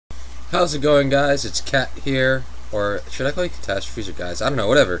How's it going, guys? It's Cat here, or should I call you Catastrophes or guys? I don't know,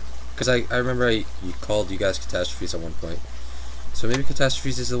 whatever. Because I remember you called you guys Catastrophes at one point. So maybe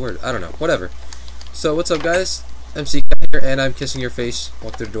Catastrophes is the word. I don't know, whatever. So what's up, guys? MC Cat here, and I'm kissing your face.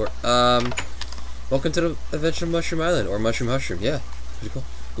 Walk through the door. Welcome to the Adventure of Mushroom Island, or Mushroom Hushroom. Yeah, pretty cool.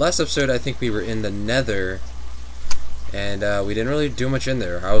 Last episode, I think we were in the Nether, and we didn't really do much in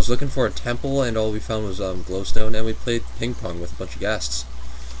there. I was looking for a temple, and all we found was glowstone, and we played ping pong with a bunch of ghasts.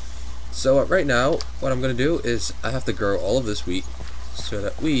 So right now, what I'm going to do is I have to grow all of this wheat so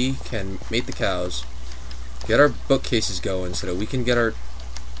that we can mate the cows, get our bookcases going so that we can get our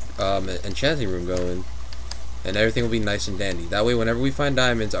enchanting room going, and everything will be nice and dandy. That way, whenever we find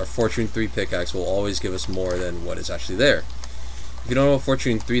diamonds, our Fortune 3 pickaxe will always give us more than what is actually there. If you don't know what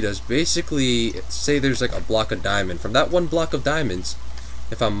Fortune 3 does, basically, say there's like a block of diamond. From that one block of diamonds,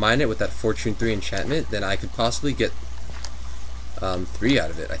 if I mine it with that Fortune 3 enchantment, then I could possibly get 3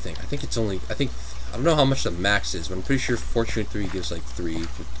 out of it. I think it's only, I don't know how much the max is, but I'm pretty sure Fortune 3 gives like 3,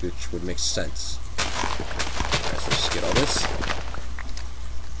 which would make sense. Alright, so let's just get all this.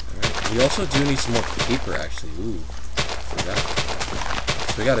 Alright, we also do need some more paper, actually. Ooh, forgot.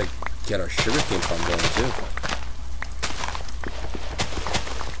 So we gotta get our sugarcane farm going too.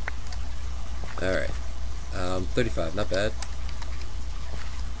 Alright, 35, not bad.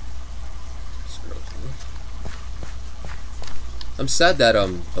 I'm sad that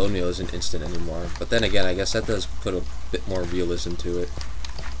oatmeal isn't instant anymore, but then again, I guess that does put a bit more realism to it.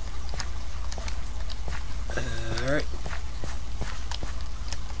 Alright.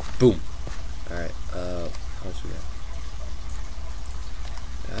 Boom. Alright, how much we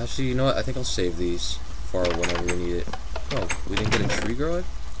got? Actually, you know what? I think I'll save these for whenever we need it. Oh, we didn't get a tree growing?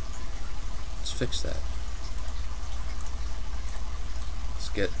 Let's fix that. Let's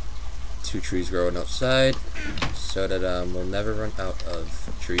get 2 trees growing outside so that we'll never run out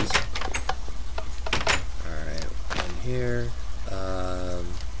of trees. Alright, one here.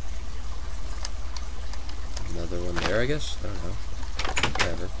 Another one there, I guess? I don't know.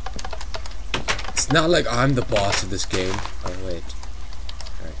 Whatever. It's not like I'm the boss of this game. Oh, wait.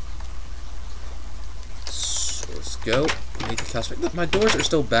 Alright. So let's go. Make the cows. Look, my doors are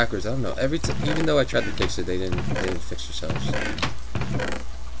still backwards. I don't know. Even though I tried to fix it, they didn't fix themselves.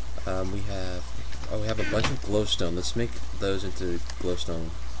 We have a bunch of glowstone. Let's make those into glowstone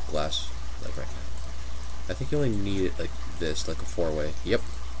glass, like right now. I think you only need it like this, like a 4-way. Yep.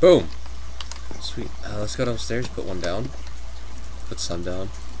 Boom! Sweet. Let's go downstairs, put one down. Put some down.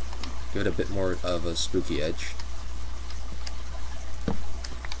 Give it a bit more of a spooky edge. I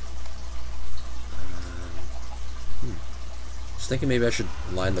was thinking maybe I should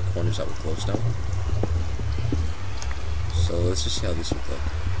line the corners out with glowstone. So let's just see how this would look.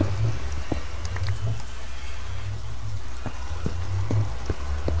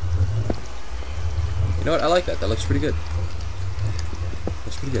 You know what? I like that. That looks pretty good.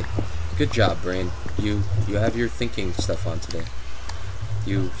 Looks pretty good. Good job, brain. You have your thinking stuff on today.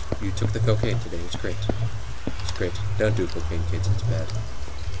 You took the cocaine today. It's great. It's great. Don't do cocaine, kids. It's bad.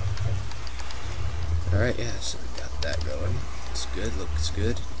 All right. Yeah. So we got that going. It's good. Looks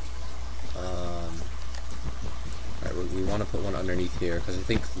good. All right. We want to put one underneath here because I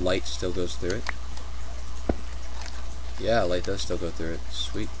think light still goes through it. Yeah, light does still go through it.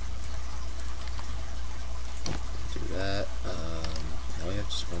 Sweet. That. Now we have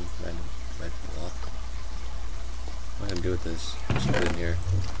just one random red block. What am I gonna do with this? Just put it in here.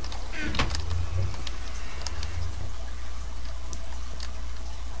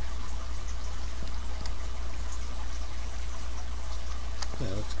 Yeah,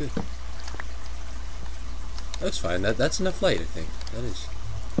 that looks good. That looks fine. That's enough light, I think. That is.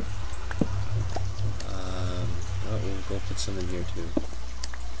 Oh, we'll go put some in here too.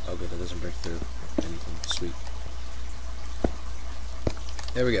 Oh, good. That doesn't break through anything. Sweet.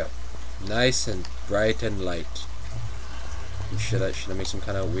 There we go. Nice and bright and light. And should I make some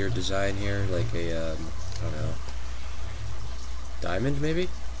kind of weird design here, like a I don't know, diamond maybe?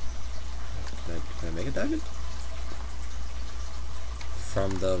 Can I make a diamond?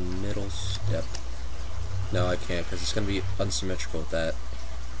 From the middle step. No, I can't because it's gonna be unsymmetrical with that.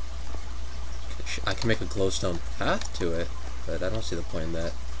 I can make a glowstone path to it, but I don't see the point in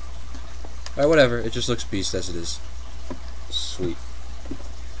that. Alright, whatever. It just looks beast as it is. Sweet.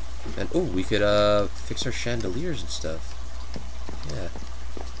 And oh, we could fix our chandeliers and stuff. Yeah.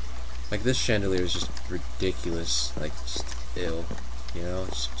 Like this chandelier is just ridiculous. Like just ill. You know?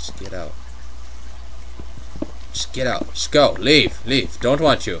 Just get out. Just get out. Just go. Leave. Leave. Don't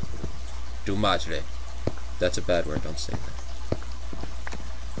want you. Tu madre. That's a bad word. Don't say that.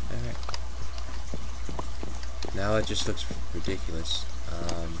 Alright. Now it just looks ridiculous.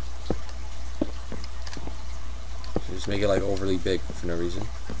 Just make it like overly big for no reason.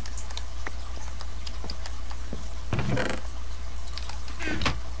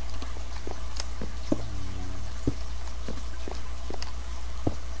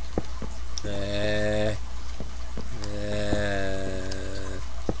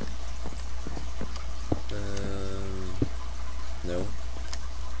 No.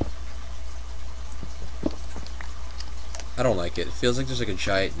 I don't like it. It feels like there's like a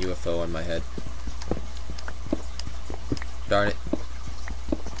giant UFO on my head. Darn it.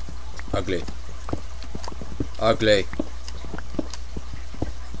 Ugly. Ugly.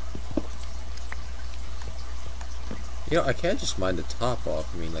 You know, I can't just mine the top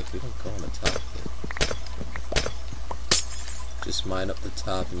off. I mean, like, we don't go on the top yet. Just mine up the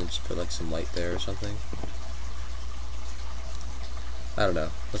top and then just put like some light there or something. I don't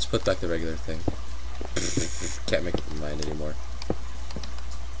know. Let's put back the regular thing. Can't make it mine anymore.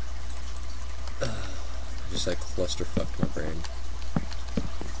 Just like clusterfucked my brain.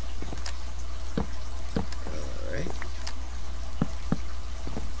 Alright.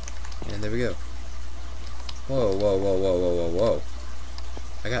 And there we go. Whoa, whoa, whoa, whoa, whoa, whoa, whoa.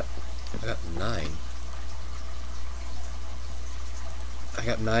 I got 9. I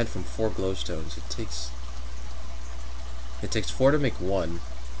got 9 from 4 glowstones. It takes 4 to make 1.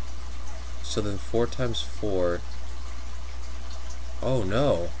 So then 4 times 4. Oh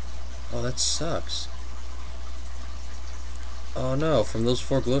no. Oh, that sucks. Oh no, from those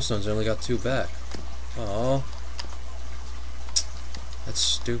 4 glowstones I only got 2 back. Oh. That's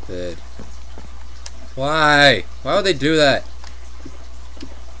stupid. Why? Why would they do that?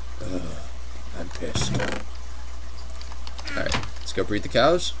 Ugh, I'm pissed. Alright, let's go breed the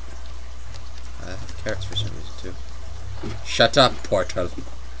cows. I have carrots for some reason too. Shut up, Portal.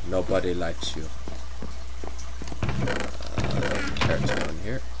 Nobody likes you. Carrots go in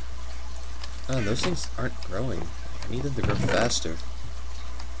here. Oh, those things aren't growing. I need them to grow faster.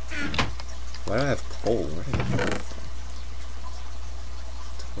 Why do I have coal? Where did I get coal from?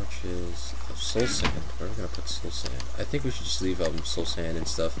 Torches. Oh, soul sand. Where are we gonna put soul sand? I think we should just leave soul sand and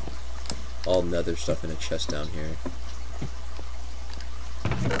stuff. All nether stuff in a chest down here.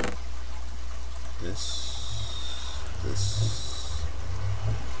 This.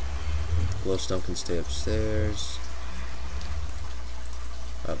 Glowstone can stay upstairs.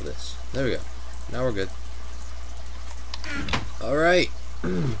 How about this? There we go. Now we're good. Alright.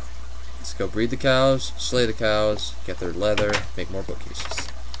 Let's go breed the cows, slay the cows, get their leather, make more bookcases.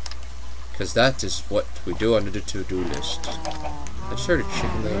 Because that is what we do under the to-do list. I just heard a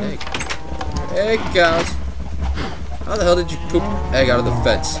chicken lay an egg. Egg, cows! How the hell did you poop an egg out of the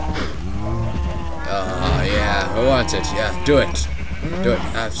fence? Oh, yeah. Who wants it? Yeah, do it. Do it.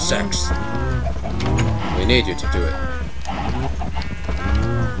 Have sex. We need you to do it.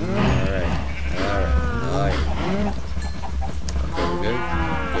 Alright. Alright. Okay, we're good?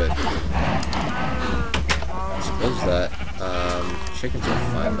 Good. Let's close that. Chickens are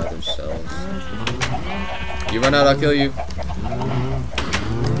fine by themselves. You run out, I'll kill you.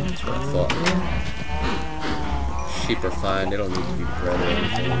 That's what I thought. Sheep are fine. They don't need to be bred or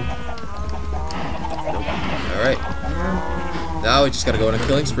anything. Nope. Alright. Now we just gotta go on a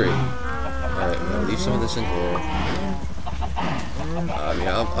killing spree. Alright, we're gonna leave some of this in here.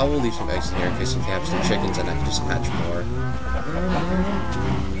 Yeah, I will leave some eggs in here in case you can hatch the chickens and I can just hatch more.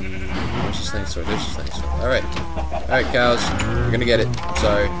 Where's this thing store? There's this thing store. Alright. Alright, cows. You're gonna get it. I'm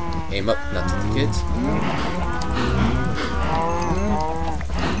sorry. Aim up, not to the kids.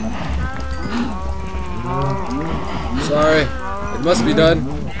 Sorry. It must be done.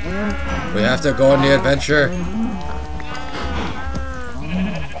 We have to go on the adventure.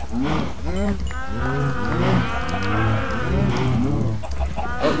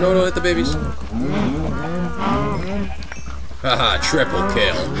 Oh, no, don't hit the babies. Haha, triple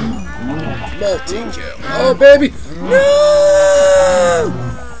kill. Multi-kill. Oh, baby. No!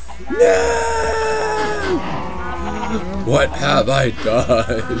 No! What have I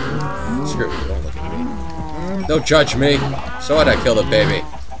done? Screw you, don't look at me. Don't judge me. So what, I killed a baby.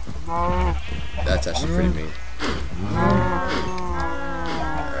 That's actually pretty mean.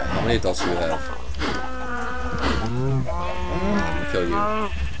 Alright, how many adults do we have? I'll kill you.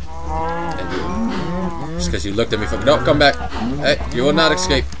 And you. Just because you looked at me for— no, come back. Hey, you will not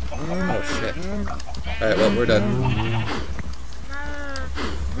escape. Oh, shit. Alright, well, we're done.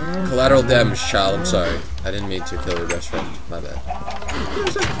 Collateral damage, child. I'm sorry. I didn't mean to kill your best friend. My bad.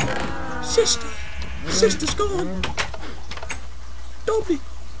 Sister. Sister's gone. Don't be.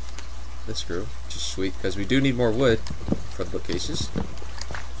 This grew, which is sweet, because we do need more wood for the bookcases.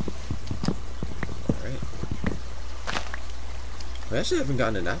 Alright. We actually haven't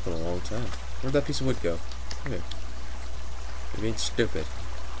gotten an apple in a long time. Where'd that piece of wood go? Come here. You're being stupid.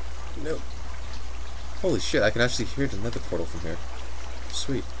 No. Holy shit, I can actually hear the nether portal from here.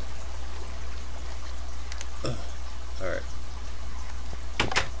 Sweet. Alright.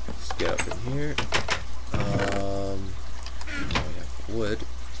 Let's get up in here. Now we have wood.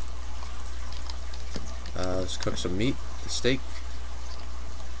 Let's cook some meat, the steak.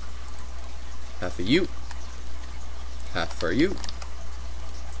 Half of you. Half for you.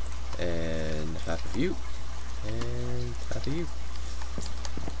 And half of you. And half of you.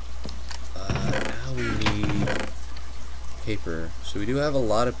 Now we need paper. So we do have a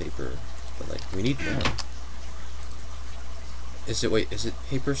lot of paper, but like we need more. Is it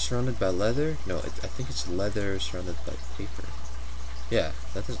paper surrounded by leather? No, I think it's leather surrounded by paper. Yeah,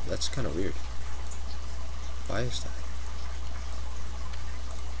 that's kind of weird. Why is that?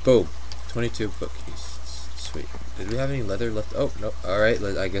 Boom. 22 bookcases. Sweet. Did we have any leather left? Oh, no. Alright,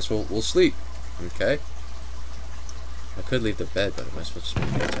 I guess we'll sleep. Okay. I could leave the bed, but it might as well just be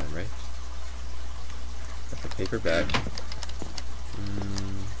daytime, right? Got the paper back.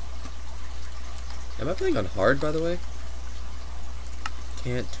 Am I playing on hard, by the way?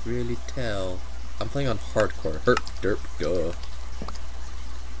 Can't really tell. I'm playing on hardcore. Herp, derp, go.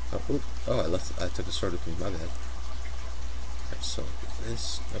 Oh, I took the sword with me, my bad. Alright, so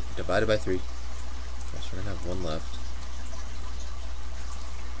this, divided by 3. Guess we're gonna have one left.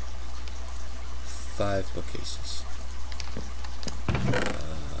 5 bookcases.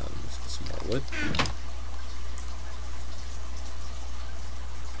 Let's get some more wood.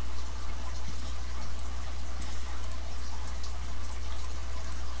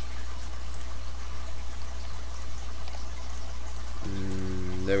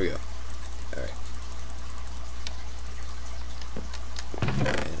 There we go. Alright.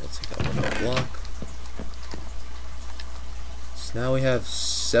 And let's take that one out block. So now we have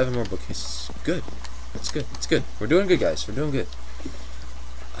 7 more bookcases. Good. That's good. It's good. We're doing good, guys. We're doing good.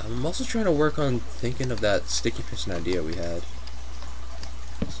 I'm also trying to work on thinking of that sticky piston idea we had.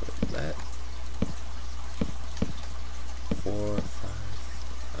 So that 4, 5.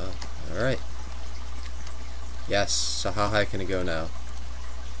 Oh, alright. Yes. So how high can it go now?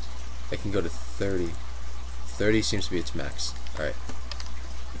 It can go to 30. 30 seems to be its max. Alright.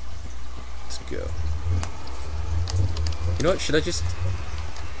 Let's go. You know what? Should I just...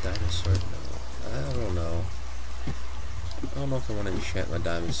 Diamond sword? No. I don't know. I don't know if I want to enchant my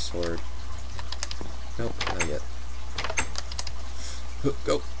diamond sword. Nope, not yet.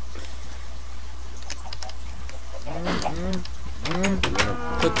 Go! I'm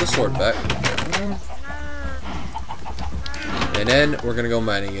gonna put the sword back. And then we're gonna go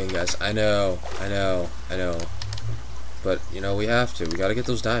mining again, guys. I know. But, you know, we have to. We gotta get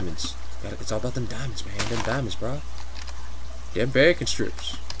those diamonds. It's all about them diamonds, man. Them diamonds, bro. Them bacon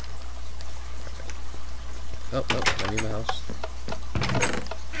strips. Oh, I need my house.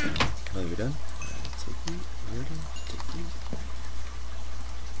 Oh, you're done? Take you. You're done.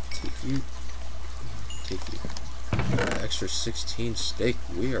 Take you. Take you. Extra 16 steak.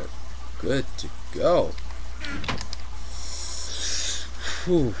 We are good to go.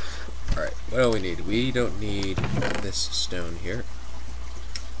 Whew. Alright, what do we need? We don't need this stone here.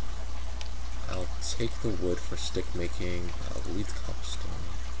 I'll take the wood for stick making. I'll leave the cobblestone,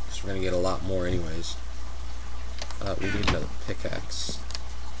 because we're going to get a lot more anyways. We need another pickaxe.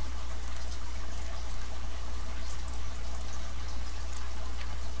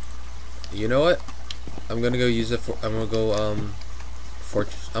 You know what? I'm going to go use it for... I'm going to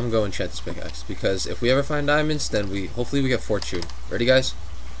go enchant this pickaxe, because if we ever find diamonds, then hopefully we get fortune. Ready, guys?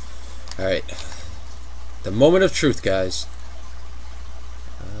 Alright. The moment of truth, guys.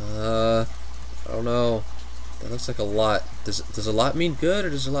 I don't know. That looks like a lot. Does a lot mean good, or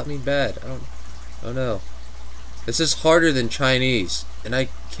does a lot mean bad? I don't know. This is harder than Chinese, and I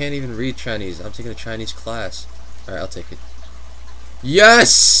can't even read Chinese. I'm taking a Chinese class. Alright, I'll take it.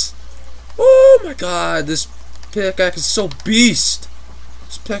 Yes! Oh my god, this pickaxe is so beast!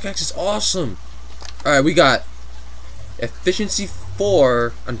 This pickaxe is awesome! Alright, we got efficiency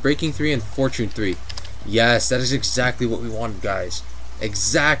 4 on breaking 3 and fortune 3. Yes, that is exactly what we wanted, guys.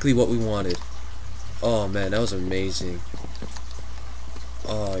 Exactly what we wanted. Oh man, that was amazing.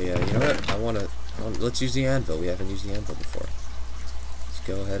 Oh yeah, you know what? Let's use the anvil. We haven't used the anvil before. Let's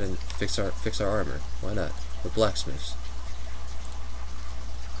go ahead and fix our armor. Why not? We're blacksmiths.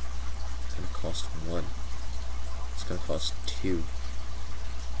 It's gonna cost 1. It's gonna cost 2.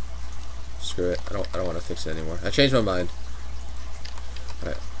 Screw it. I don't want to fix it anymore. I changed my mind.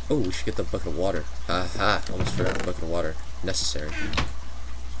 Alright. Oh, we should get the bucket of water. Aha! Almost forgot the bucket of water. Necessary.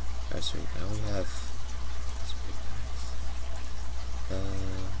 Alright, so now we have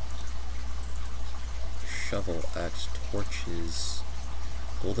shovel, axe, torches,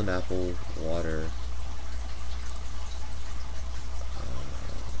 golden apple, water.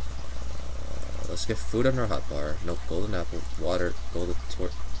 Let's get food on our hotbar. Nope, golden apple, water, golden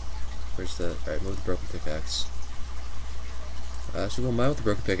torch. Where's the... Alright, move the broken pickaxe. So we'll mine with the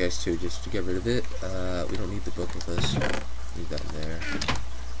broken pickaxe too, just to get rid of it. We don't need the book with us. Leave that in there.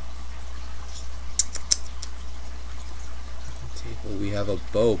 Table. We have a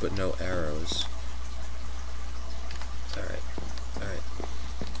bow, but no arrows. Alright. Alright.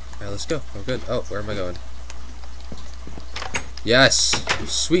 Alright, let's go. We're good. Oh, where am I going? Yes!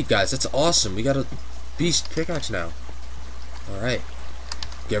 Sweet, guys. That's awesome. We got a beast pickaxe now. Alright.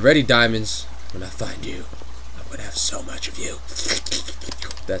 Get ready, diamonds. When I find you, I'm gonna have so much of you.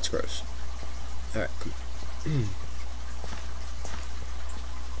 That's gross. Alright, cool.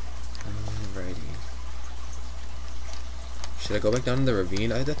 Alrighty. Should I go back down in the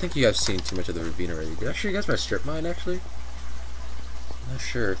ravine? I think you guys have seen too much of the ravine already. Did I show you guys my strip mine, actually? I'm not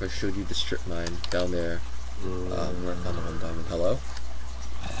sure if I showed you the strip mine down there. Where I found the one diamond. Hello?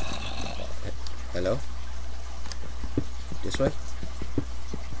 Hello? This way?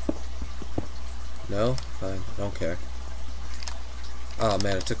 No? Fine. I don't care. Oh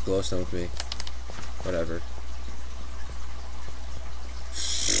man, it took glowstone with me. Whatever.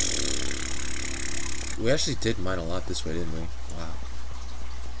 We actually did mine a lot this way, didn't we? Wow.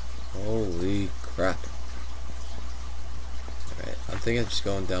 Holy crap. Alright, I'm thinking of just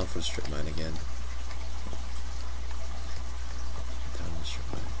going down for the strip mine again. Down the strip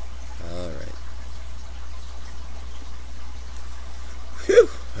mine. Alright. Whew!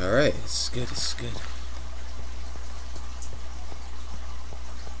 Alright, it's good, it's good.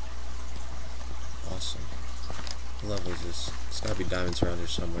 Awesome. What level is this? There's gotta be diamonds around here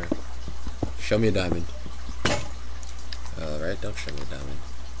somewhere. Show me a diamond. Alright, don't show me a diamond.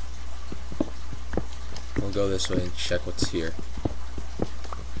 We'll go this way and check what's here.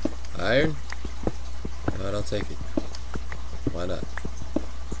 Iron? Alright, I'll take it. Why not?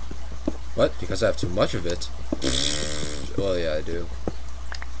 What? Because I have too much of it? Well, yeah, I do.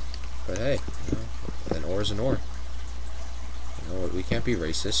 But hey, you know, an ore is an ore. You know what? We can't be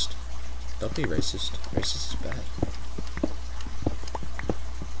racist. Don't be racist. Racist is bad.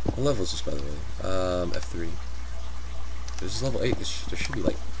 What level is this, by the way? F3. This is level 8. There should be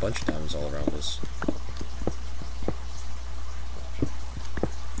like a bunch of diamonds all around this.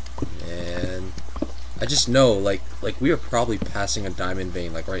 And I just know, like we are probably passing a diamond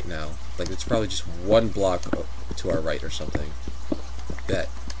vein, like right now. Like it's probably just one block to our right or something. Bet.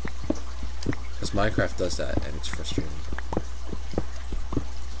 Because Minecraft does that, and it's frustrating.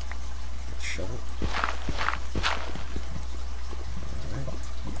 Shovel. Alright.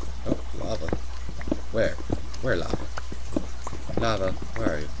 Oh, lava. Where? Where lava? Lava,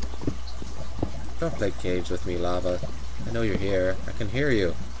 where are you? Don't play caves with me, lava. I know you're here. I can hear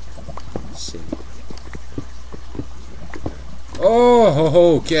you. Silly.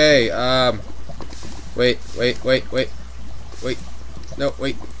 Oh, okay. Wait. No,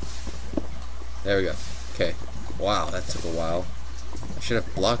 wait. There we go. Okay. Wow, that took a while. I should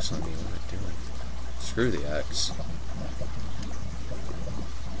have blocks on me. What am I doing? Screw the axe.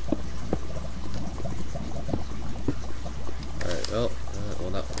 Alright, well,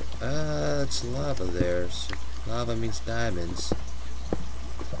 not. It's lava there. So lava means diamonds.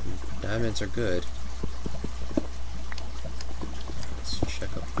 Diamonds are good. Let's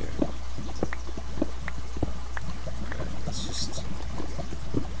check up here. Alright, let's just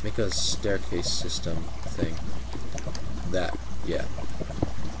make a staircase system thing. That, yeah.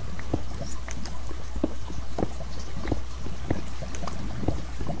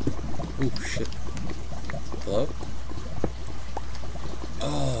 Ooh, shit. Hello?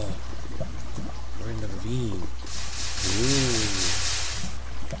 Oh, we're in the ravine. Ooh.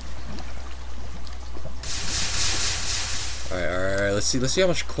 Alright, let's see how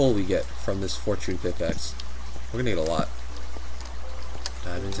much coal we get from this fortune pickaxe. We're gonna get a lot.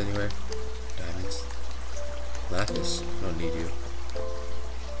 Diamonds anywhere? Diamonds. Lapis, I don't need you.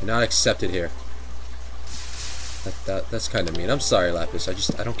 You're not accepted here. That's kind of mean. I'm sorry, Lapis.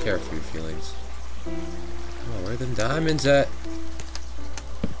 I don't care for your feelings. Oh, where are the diamonds at?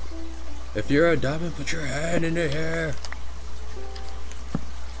 If you're a diamond, put your hand in the air.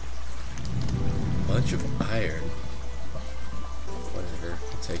 Bunch of iron. Whatever,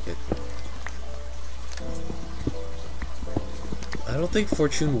 I'll take it. I don't think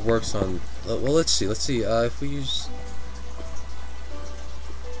fortune works on. Well, let's see. If we use.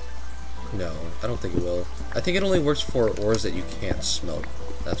 No, I don't think it will. I think it only works for ores that you can't smelt.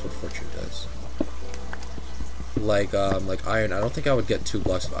 That's what fortune does. like iron. I don't think I would get 2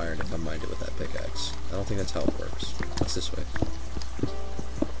 blocks of iron if I mined it with that pickaxe. I don't think that's how it works. It's this way.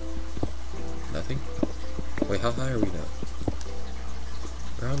 Nothing? Wait, how high are we now?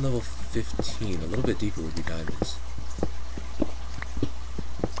 We're on level 15. A little bit deeper would be diamonds.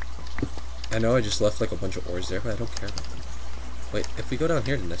 I know I just left like a bunch of ores there, but I don't care about them. Wait, if we go down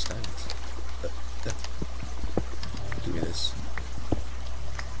here, then that's diamonds. Give me this.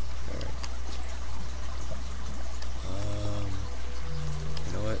 Alright.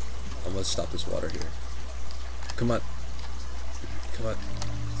 You know what? I'm gonna stop this water here. Come on. Come on.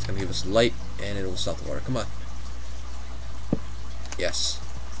 It's gonna give us light, and it will stop the water. Come on. Yes.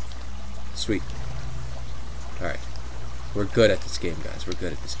 Sweet. Alright. We're good at this game, guys. We're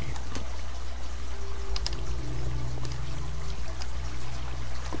good at this game.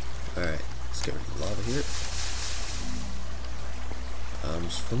 Alright. Let's get rid of the lava here.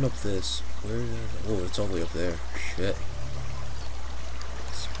 Swim up this. Where is it? Oh, it's all the way up there. Shit.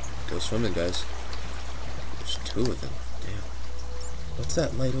 Let's go swimming, guys. There's 2 of them. Damn. What's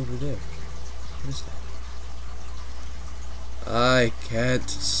that light over there? What is that? I can't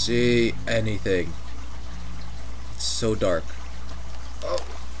see anything. It's so dark. Oh.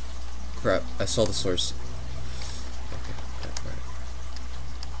 Crap. I saw the source. Okay. Right.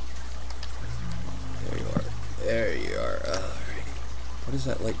 There you are. There you are. Alrighty. What is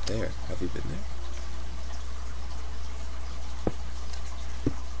that light there? Have you been there?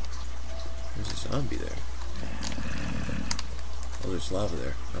 There's a zombie there. Oh, there's lava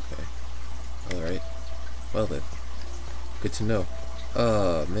there. Okay. Alright. Well then. Good to know.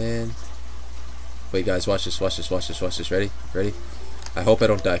 Oh, man. Wait, guys, watch this, watch this, watch this, watch this. Ready? Ready? I hope I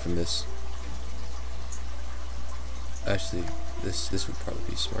don't die from this. Actually, this would probably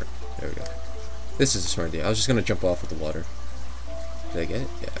be smart. There we go. This is a smart idea. I was just gonna jump off with the water. Did I get it?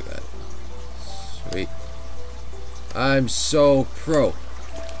 Yeah, I got it. Sweet. I'm so pro.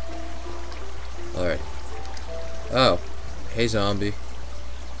 Alright. Oh. Hey, zombie.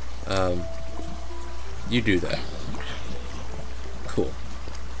 You do that. Cool.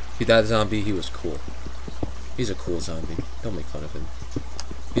 See, that zombie, he was cool. He's a cool zombie. Don't make fun of him.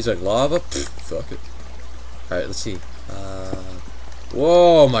 He's like, lava? Pfft, fuck it. Alright, let's see.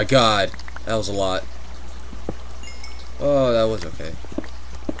 Whoa, my god. That was a lot. Oh, that was okay.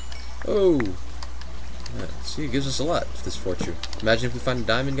 Oh. Yeah, see, it gives us a lot, this fortune. Imagine if we find a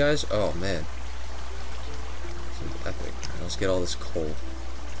diamond, guys. Oh, man. Epic. Right, let's get all this coal.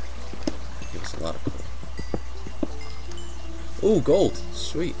 Give us a lot of coal. Ooh, gold.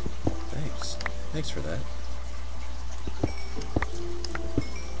 Sweet. Thanks. Thanks for that.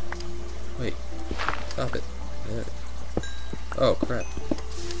 Wait. Stop it. There. Oh, crap.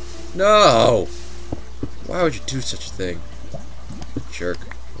 No! Why would you do such a thing?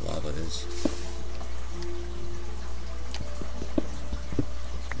 Jerk. Lava is.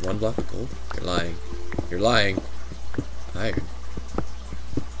 1 block of gold? You're lying. You're lying. Iron.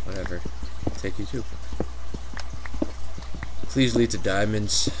 Whatever. I'll take you too. Please lead to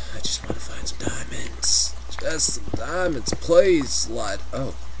diamonds. I just want to find some diamonds. Just some diamonds, please, slut.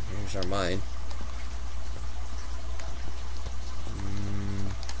 Oh, here's our mine.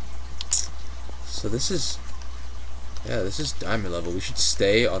 So this is, yeah, this is diamond level. We should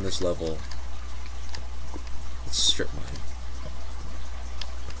stay on this level. Let's strip mine.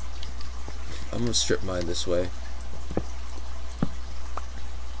 I'm gonna strip mine this way.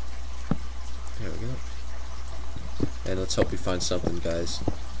 There we go. And let's hope we find something, guys.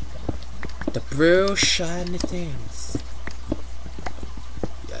 The brew shiny things.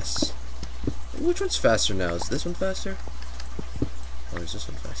 Yes. Which one's faster now? Is this one faster? Or is this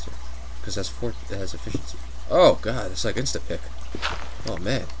one faster? Because it has efficiency. Oh god, it's like insta pick. Oh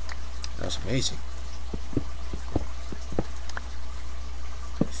man, that was amazing.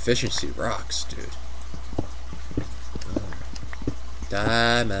 Efficiency rocks, dude.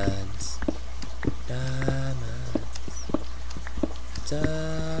 Diamonds. Diamonds.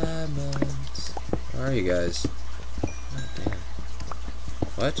 Diamonds. Where are you guys? Oh, damn.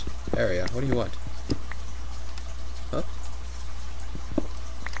 What? Area, what do you want? Huh?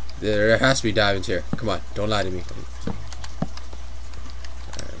 There has to be diamonds here. Come on, don't lie to me.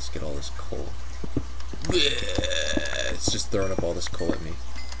 Alright, let's get all this coal. It's just throwing up all this coal at me.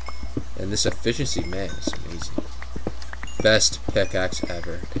 And this efficiency, man, is amazing. Best pickaxe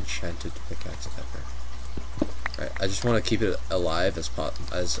ever. Enchanted pickaxe ever. Alright, I just want to keep it alive for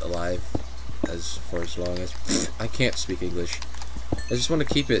as long as I can't speak English. I just want to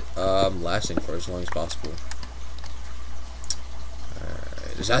keep it lasting for as long as possible.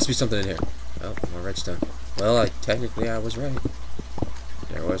 Alright, there has to be something in here. Oh, more redstone. Well, technically I was right.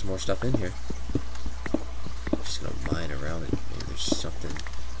 There was more stuff in here. Just just gonna mine around it. Maybe there's something.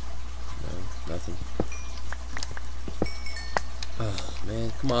 No, nothing. Oh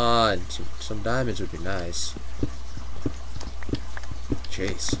man, come on. Some diamonds would be nice.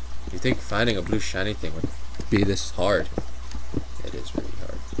 Jeez. You think finding a blue shiny thing would be this hard? It is really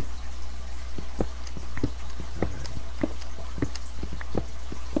hard.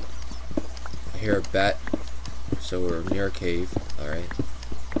 I hear a bat. So we're near a cave. Alright.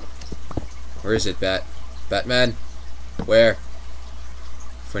 Where is it, Bat? Batman? Where?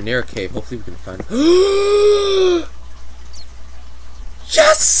 If we're near a cave, hopefully we can find...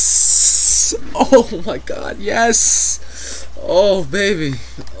 Yes! Oh my god, yes! Oh, baby.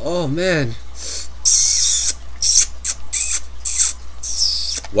 Oh, man.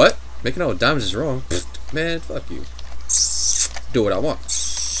 What? Making out with diamonds is wrong. Man, fuck you. Do what I want.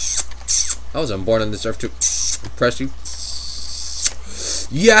 I wasn't born on this earth to impress you.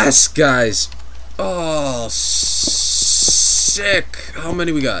 Yes, guys! Oh, sick! How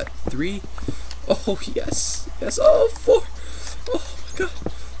many we got? 3? Oh, yes! Yes! Oh, 4! Oh, my god!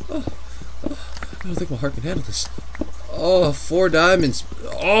 Oh, I don't think my heart can handle this. Oh, 4 diamonds!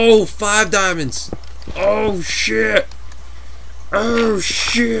 Oh, 5 diamonds! Oh, shit! Oh,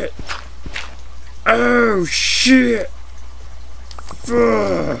 shit! Oh, shit!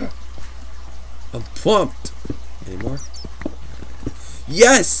 Ugh. I'm pumped! Any more?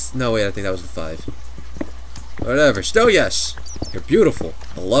 Yes! No, wait, I think that was the 5. Whatever. Still yes. You're beautiful.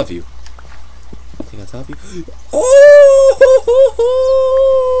 I love you. Anything on top of you? Oh,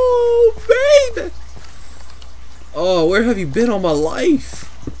 baby! Oh, where have you been all my life?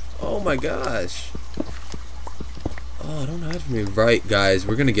 Oh my gosh. Oh, don't hide from me. Right, guys.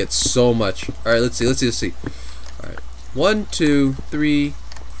 We're gonna get so much. Alright, let's see. Alright. 1, 2, 3,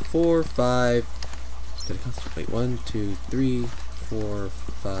 4, 5. Did I concentrate? 1, 2, 3, 4,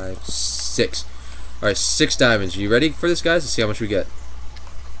 5, 6. Alright, 6 diamonds. You ready for this, guys? Let's see how much we get.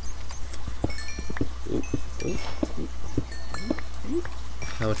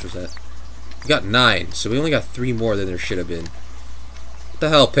 How much was that? We got 9, so we only got 3 more than there should have been. What the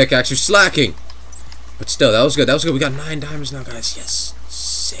hell, pickaxe? You're slacking! But still, that was good. That was good. We got 9 diamonds now, guys. Yes.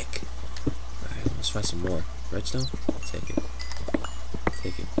 Sick. Alright, let's find some more. Redstone? Take it.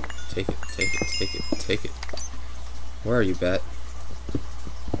 Take it. Take it. Take it. Take it. Take it. Where are you, Bat?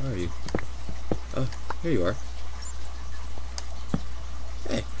 Where are you? Oh, here you are.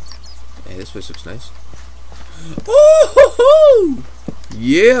 Hey. Hey, this place looks nice. Oh, ho, ho!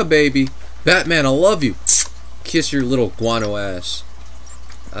 Yeah, baby. Batman, I love you. Kiss your little guano ass.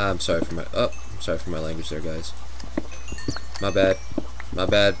 I'm sorry for my... Oh, I'm sorry for my language there, guys. My bad. My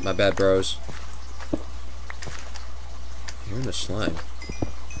bad. My bad, bros. You're in the slime.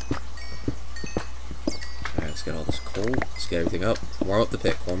 Alright, let's get all this coal. Let's get everything up. Warm up the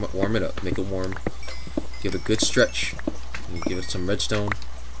pit. Warm it up. Make it warm. Give it a good stretch. And give it some redstone.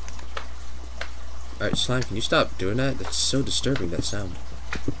 Alright, slime, can you stop doing that? That's so disturbing, that sound.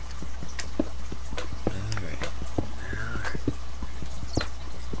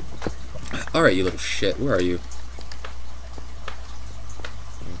 Alright, you little shit. Where are you?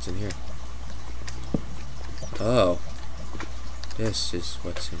 What's in here? Oh. This is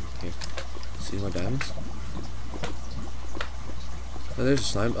what's in here. See more diamonds? Oh, there's a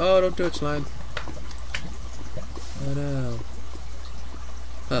slime. Oh, don't do it, slime. Oh, no.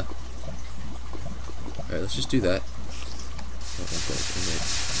 Huh. Alright, let's just do that.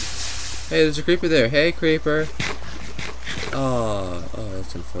 Hey, there's a creeper there. Hey, creeper. Oh,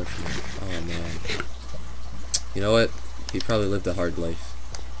 that's unfortunate. Oh, man. You know what? He probably lived a hard life.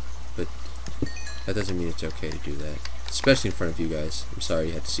 But that doesn't mean it's okay to do that. Especially in front of you guys. I'm sorry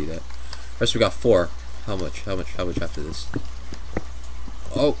you had to see that. First, we got 4. How much? How much after this?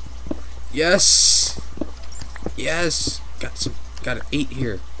 Oh. Yes! Yes! Got an 8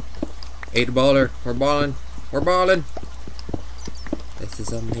 here. 8 baller. We're balling. We're balling. This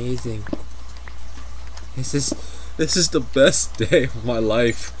is amazing. This is the best day of my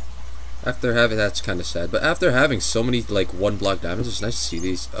life. After having, that's kind of sad, but after having so many like 1 block diamonds, it's nice to see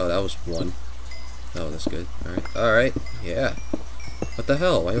these. Oh, that was 1. Oh, that's good. All right, yeah. What the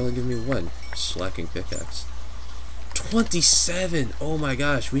hell? Why only give me 1? Slacking pickaxe. 27. Oh my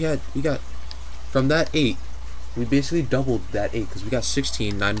gosh, we got from that 8. We basically doubled that 8 because we got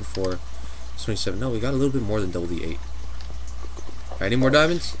 16, 9 before, 27. No, we got a little bit more than double the 8. All right, any more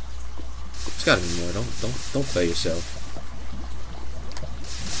diamonds? It's gotta be more. Don't play yourself.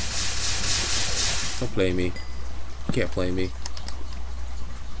 Don't play me. You can't play me. You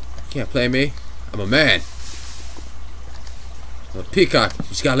can't play me. I'm a man. I'm a peacock. You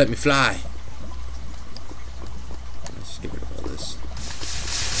just gotta let me fly. Let's get rid of all this.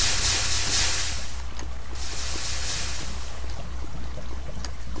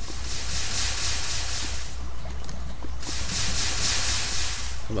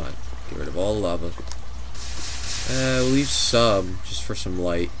 Come on. Get rid of all the lava. We'll leave some, just for some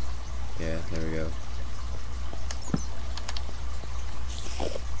light. Yeah, there we go.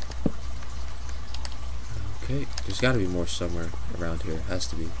 Okay, there's gotta be more somewhere around here. Has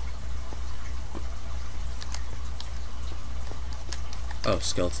to be. Oh,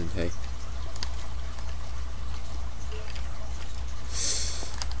 skeleton, hey.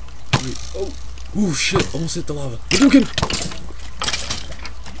 Oh! Ooh, shit! Almost hit the lava. Hadouken!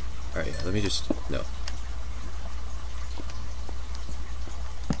 Alright, yeah, let me just... No.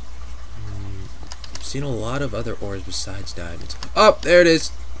 I've seen a lot of other ores besides diamonds. Oh! There it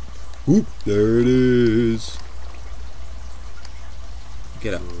is! Oop! There it is!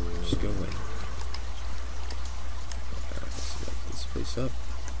 Get up. Just go away. Alright, let's light this place up.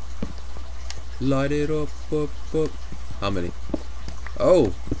 Light it up, up, up. How many?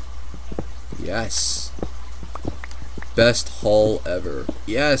 Oh! Yes! Best haul ever.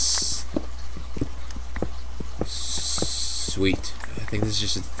 Yes! Sweet. I think this is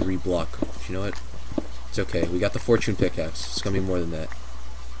just a 3-block. You know what? It's okay. We got the fortune pickaxe. It's gonna be more than that.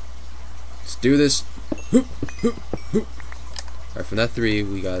 Let's do this. Alright, from that 3,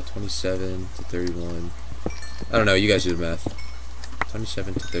 we got 27 to 31. I don't know. You guys do the math.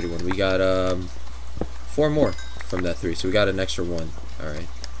 27 to 31. We got 4 more from that 3. So we got an extra 1. Alright.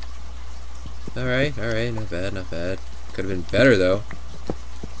 Alright, alright. Not bad, not bad. Could have been better, though.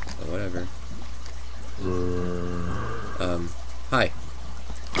 But whatever. Hi.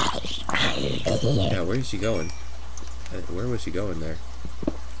 Yeah, where is he going? Where was he going there?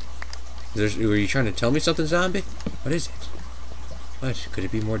 Were you trying to tell me something, zombie? What is it? What? Could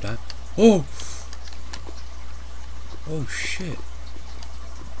it be more diamond? Oh! Oh, shit.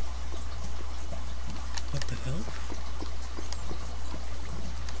 What the hell?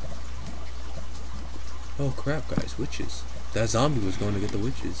 Oh crap, guys, witches. That zombie was going to get the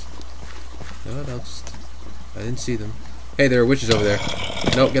witches. No, I'll just... I didn't see them. Hey, there are witches over there.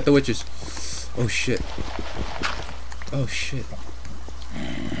 No, get the witches. Oh shit. Oh shit.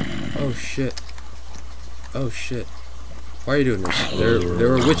 Oh shit. Oh shit. Why are you doing this? There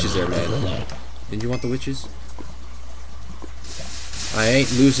were witches there, man. Didn't you want the witches? I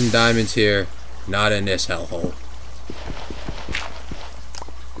ain't losing diamonds here. Not in this hellhole.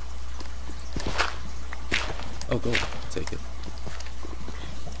 Oh, go. Take it.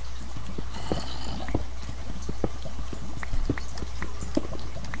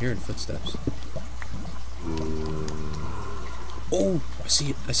 I'm hearing footsteps. Oh! I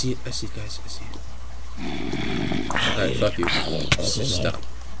see it. I see it. I see it, guys. I see it. Alright, fuck you. Just stop.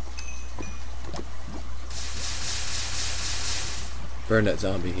 Burn that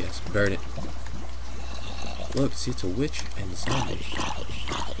zombie, yes. Burn it. Look, see, it's a witch and a zombie.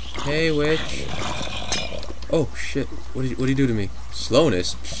 Hey, witch. Oh shit! What did he do to me?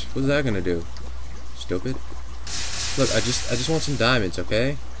 Slowness? What's that gonna do? Stupid. Look, I just want some diamonds,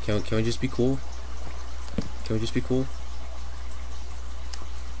 okay? Can we just be cool? Can we just be cool?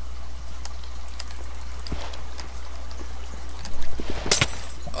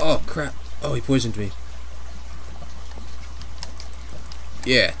 Oh crap! Oh, he poisoned me.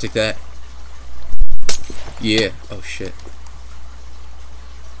 Yeah, take that. Yeah. Oh shit.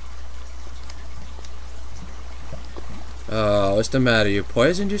 Oh, what's the matter? You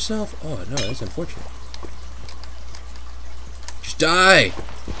poisoned yourself? Oh no, that's unfortunate. Just die!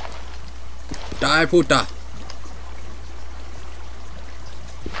 Die, puta!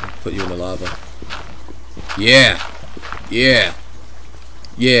 Put you in the lava. Yeah! Yeah!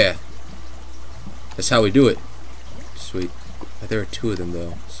 Yeah! That's how we do it. Sweet. There are 2 of them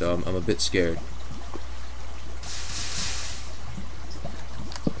though, so I'm a bit scared.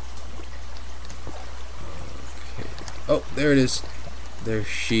 Oh, there it is. There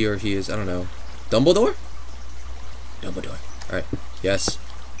she or he is. I don't know. Dumbledore? Dumbledore. Alright. Yes.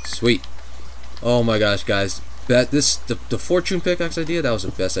 Sweet. Oh my gosh, guys. The fortune pickaxe idea, that was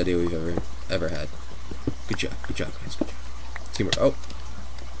the best idea we've ever had. Good job. Good job, guys. Good job. Teamwork. Oh.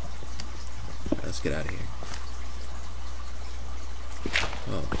 Alright, let's get out of here.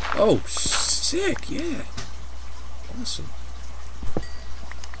 Oh. Oh, sick. Yeah. Awesome.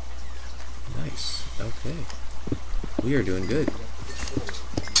 Nice. Okay. We are doing good.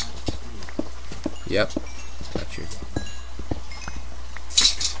 Yep. Got you.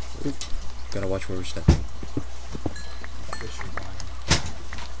 Ooh. Gotta watch where we're stepping.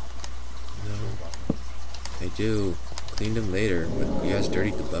 No. I do. Cleaned them later, but you guys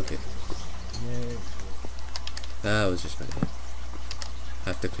dirtied the bucket. That was just my bad.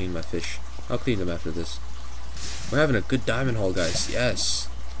 Have to clean my fish. I'll clean them after this. We're having a good diamond haul, guys. Yes.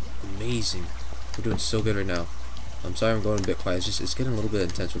 Amazing. We're doing so good right now. I'm sorry I'm going a bit quiet. It's getting a little bit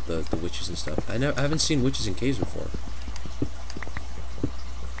intense with the witches and stuff. I haven't seen witches in caves before.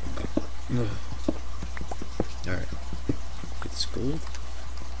 Alright. Get this gold.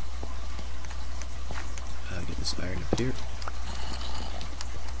 Get this iron up here.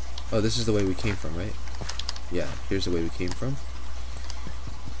 Oh, this is the way we came from, right? Yeah, here's the way we came from.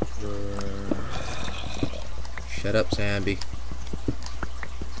 Shut up, zombie.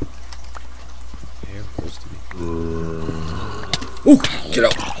 Here, close to me. Ooh, get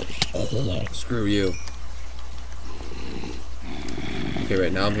out! Screw you. Okay,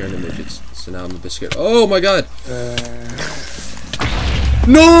 right now I'm hearing the midgets, so now I'm a bit scared. Oh my god!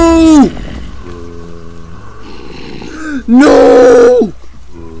 No! No!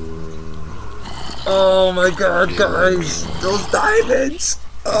 Oh my god, guys! Those diamonds!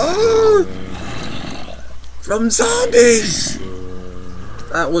 Oh! From zombies!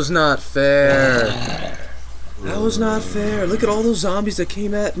 That was not fair. That was not fair. Look at all those zombies that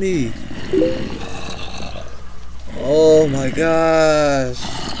came at me. Oh my gosh.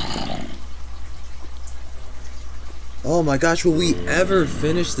 Oh my gosh, will we ever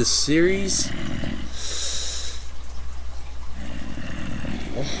finish the series?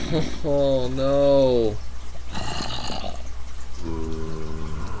 Oh no.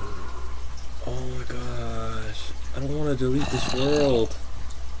 Oh my gosh. I don't want to delete this world.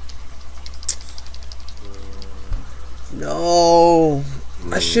 No.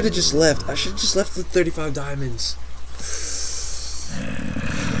 I should have just left. I should have just left with 35 diamonds.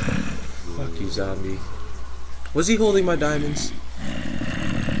 Fuck you, zombie. Was he holding my diamonds?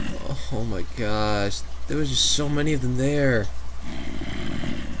 Oh my gosh. There was just so many of them there.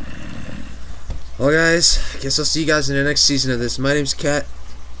 Well guys, I guess I'll see you guys in the next season of this. My name's Kat.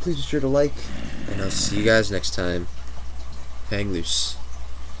 Please be sure to like, and I'll see you guys next time. Hang loose.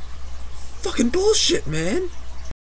 Fucking bullshit, man.